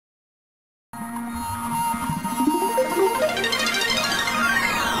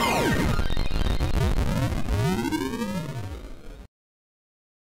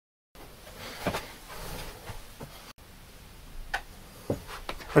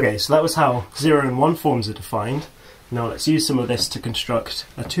Okay, so that was how 0 and 1 forms are defined. Now let's use some of this to construct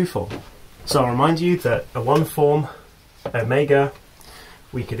a 2 form. So I'll remind you that a 1 form, omega,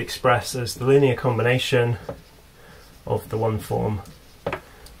 we could express as the linear combination of the 1 form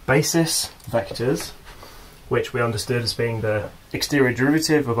basis vectors, which we understood as being the exterior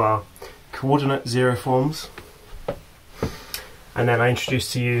derivative of our coordinate 0 forms. And then I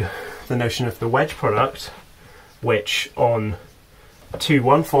introduced to you the notion of the wedge product, which on 2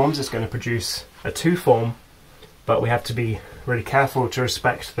 1 forms is going to produce a 2 form, but we have to be really careful to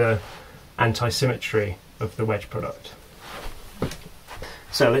respect the anti-symmetry of the wedge product.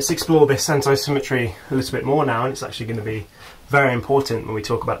 So let's explore this anti-symmetry a little bit more now, and it's actually going to be very important when we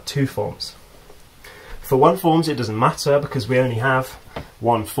talk about 2 forms. For 1 forms it doesn't matter because we only have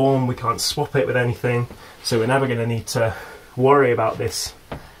 1 form, we can't swap it with anything, so we're never going to need to worry about this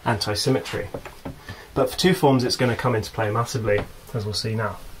anti-symmetry. But for 2 forms it's going to come into play massively, as we'll see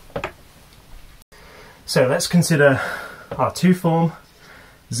now. So let's consider our 2 form,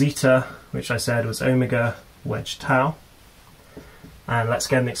 zeta, which I said was omega wedge tau, and let's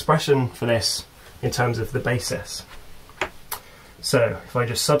get an expression for this in terms of the basis. So if I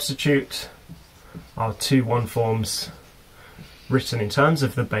just substitute our 2 1 forms written in terms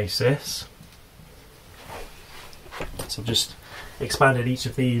of the basis, so I've just expanded each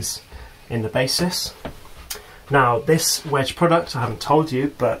of these in the basis. Now this wedge product, I haven't told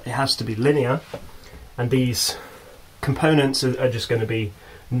you, but it has to be linear, and these components are just going to be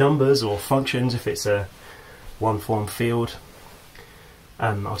numbers or functions if it's a 1 form field.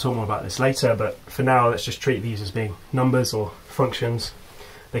 I'll talk more about this later, but for now let's just treat these as being numbers or functions.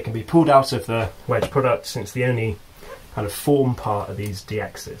 They can be pulled out of the wedge product since the only kind of form part of these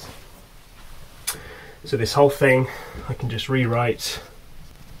dx's. So this whole thing I can just rewrite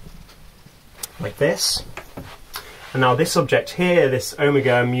like this. And now this object here, this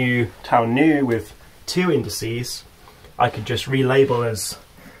omega mu tau nu with 2 indices, I could just relabel as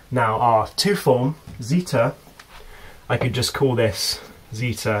now our 2 form, zeta. I could just call this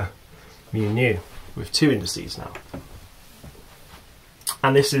zeta mu nu with 2 indices now.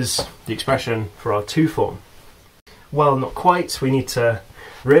 And this is the expression for our 2 form. Well, not quite. We need to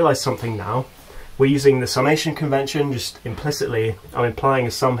realise something now. We're using the summation convention, just implicitly. I'm implying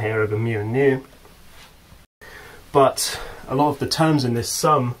a sum here over mu and nu. But a lot of the terms in this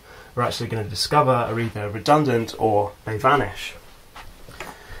sum we're actually going to discover are either redundant or they vanish.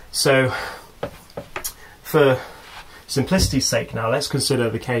 So for simplicity's sake now, let's consider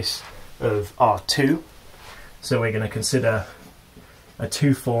the case of R2. So we're going to consider a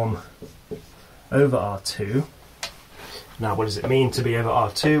 2 form over R2. Now what does it mean to be over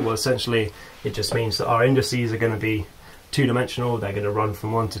R2? Well, essentially it just means that our indices are going to be 2-dimensional, they're going to run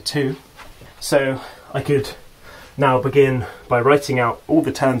from 1 to 2. So I could now begin by writing out all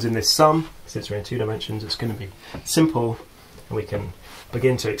the terms in this sum. Since we're in 2 dimensions, it's going to be simple, and we can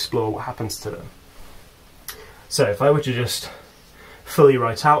begin to explore what happens to them. So if I were to just fully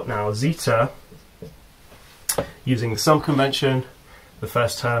write out now zeta, using the sum convention, the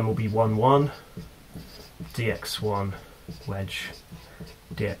first term will be 1, 1, dx1 wedge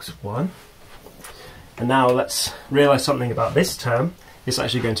dx1. And now let's realise something about this term. It's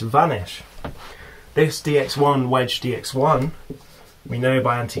actually going to vanish. This dx1 wedge dx1, we know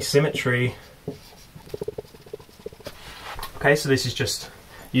by anti-symmetry. Okay, so this is just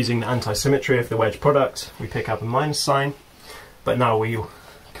using the anti-symmetry of the wedge product. We pick up a minus sign, but now we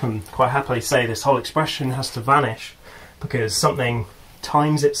can quite happily say this whole expression has to vanish because something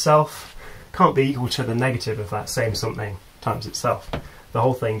times itself can't be equal to the negative of that same something times itself. The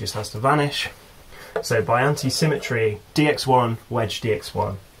whole thing just has to vanish. So by anti-symmetry, dx1 wedge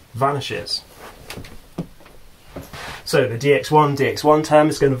dx1 vanishes. So the dx1 term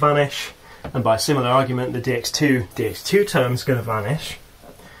is going to vanish, and by a similar argument the dx2 term is going to vanish.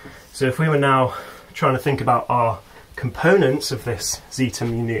 So if we were now trying to think about our components of this zeta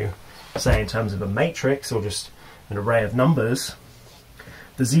mu nu, say in terms of a matrix or just an array of numbers,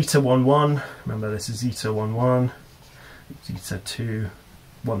 the zeta 1 1, remember this is zeta 1 1, zeta 2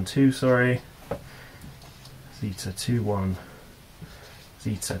 1 2, sorry, zeta 2 1,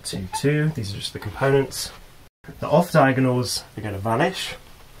 zeta 2 2, these are just the components. The off diagonals are going to vanish,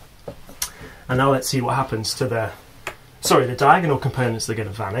 and now let's see what happens to the diagonal components are going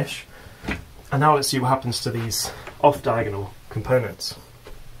to vanish, and now let's see what happens to these off diagonal components.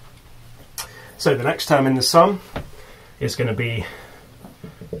 So the next term in the sum is going to be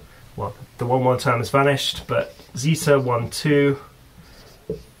well, the 1 term has vanished, but zeta 1, 2,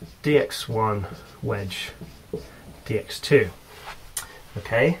 dx1 wedge dx2.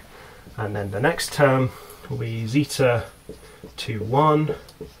 Okay, and then the next term will be zeta 2, 1,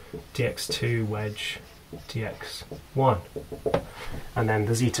 dx2 wedge dx1. And then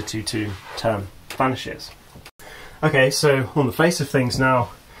the zeta 2, 2 term vanishes. Okay, so on the face of things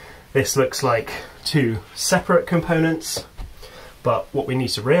now, this looks like two separate components, but what we need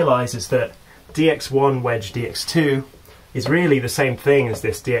to realise is that dx1 wedge dx2 is really the same thing as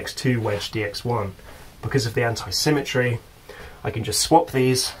this dx2 wedge dx1. Because of the anti-symmetry, I can just swap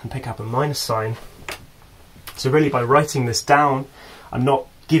these and pick up a minus sign. So really by writing this down, I'm not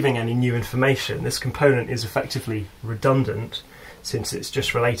giving any new information. This component is effectively redundant since it's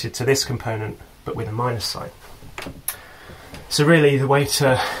just related to this component but with a minus sign. So really the way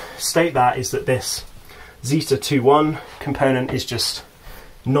to state that is that this zeta 2, 1 component is just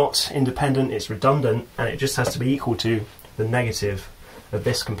not independent, it's redundant, and it just has to be equal to the negative of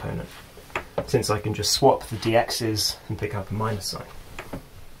this component, since I can just swap the dx's and pick up a minus sign.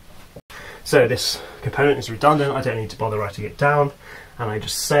 So this component is redundant, I don't need to bother writing it down, and I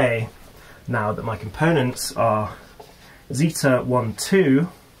just say now that my components are zeta 1, 2,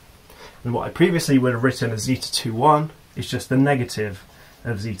 and what I previously would have written as zeta 2, 1 is just the negative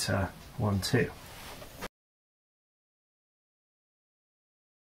of zeta 1, 2.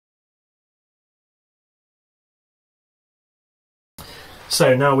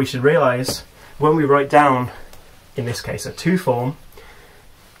 So now we should realise when we write down, in this case, a 2 form,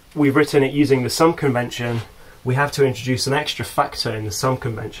 we've written it using the sum convention. We have to introduce an extra factor in the sum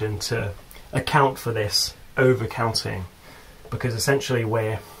convention to account for this overcounting, because essentially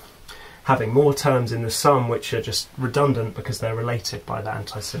we're having more terms in the sum which are just redundant because they're related by the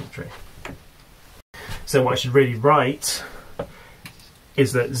anti-symmetry. So what I should really write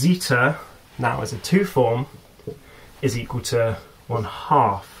is that zeta, now as a 2 form, is equal to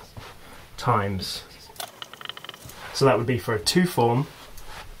 1/2 times. So that would be for a 2 form.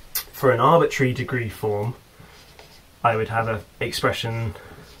 For an arbitrary degree form, I would have an expression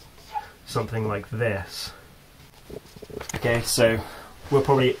something like this. Okay, so we'll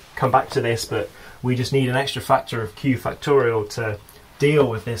probably come back to this, but we just need an extra factor of q factorial to deal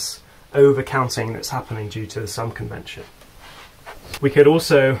with this overcounting that's happening due to the sum convention. We could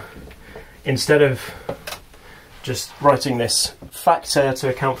also, instead of just writing this factor to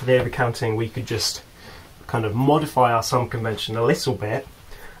account for the overcounting, we could just kind of modify our sum convention a little bit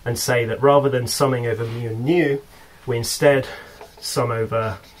and say that rather than summing over mu and nu, we instead sum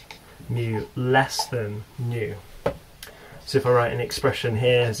over mu less than nu. So if I write an expression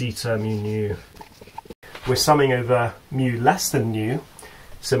here, zeta mu nu, we're summing over mu less than nu,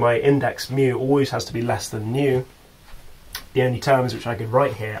 so my index mu always has to be less than nu. The only terms which I could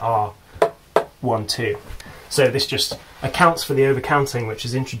write here are 1, 2. So this just accounts for the overcounting which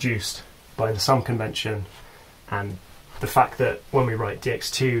is introduced by the sum convention, and the fact that when we write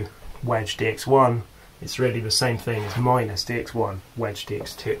dx2 wedge dx1, it's really the same thing as minus dx1 wedge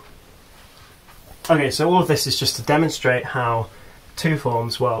dx2. Okay, so all of this is just to demonstrate how 2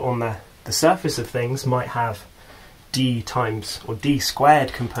 forms, well, on the surface of things, might have d times or d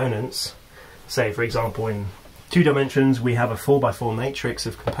squared components. Say, for example, in 2 dimensions we have a 4x4 matrix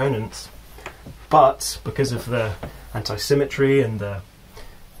of components, but because of the anti-symmetry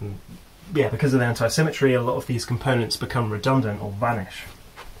because of the anti-symmetry, a lot of these components become redundant or vanish.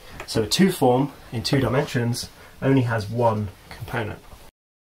 So a 2 form in 2 dimensions only has 1 component.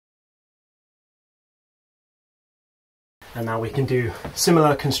 And now we can do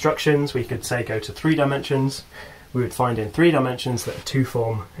similar constructions. We could say go to 3 dimensions. We would find in 3 dimensions that a 2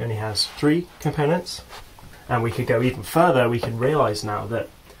 form only has 3 components. And we could go even further. We can realise now that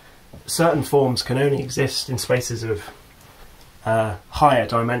certain forms can only exist in spaces of higher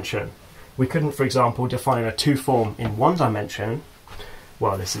dimension. We couldn't, for example, define a 2 form in 1 dimension.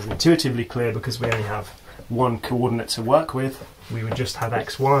 Well, this is intuitively clear because we only have 1 coordinate to work with. We would just have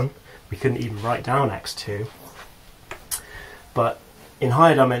x1. We couldn't even write down x2. But in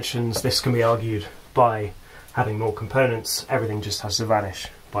higher dimensions, this can be argued by having more components. Everything just has to vanish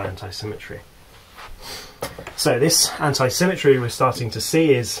by anti-symmetry. So this anti-symmetry we're starting to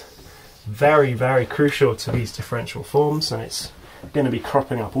see is very, very crucial to these differential forms, and it's going to be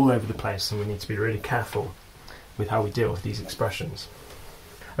cropping up all over the place, and we need to be really careful with how we deal with these expressions.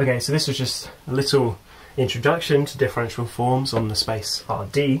 Okay, so this was just a little introduction to differential forms on the space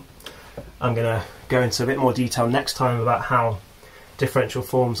RD. I'm going to go into a bit more detail next time about how differential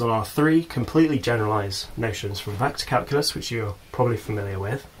forms on R3 completely generalise notions from vector calculus, which you're probably familiar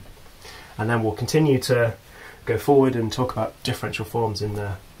with. And then we'll continue to go forward and talk about differential forms in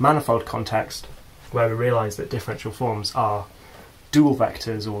the manifold context, where we realise that differential forms are dual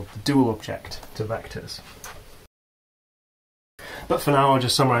vectors or the dual object to vectors. But for now, I'll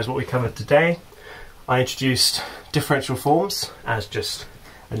just summarise what we covered today. I introduced differential forms as just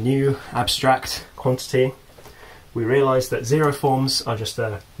a new abstract quantity. We realised that zero forms are just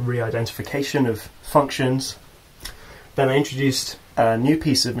a re-identification of functions. Then I introduced a new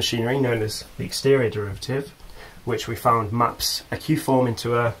piece of machinery known as the exterior derivative, which we found maps a Q form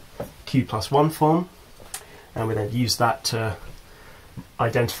into a Q+1 form, and we then used that to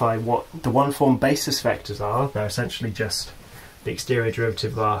identify what the one form basis vectors are. They're essentially just the exterior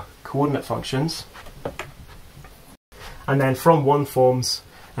derivative of our coordinate functions. And then from one forms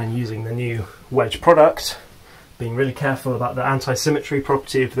and using the new wedge product, being really careful about the anti-symmetry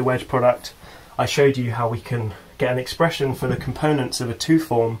property of the wedge product, I showed you how we can get an expression for the components of a two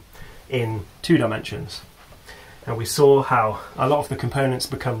form in 2 dimensions. And we saw how a lot of the components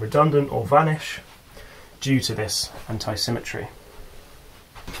become redundant or vanish due to this anti-symmetry.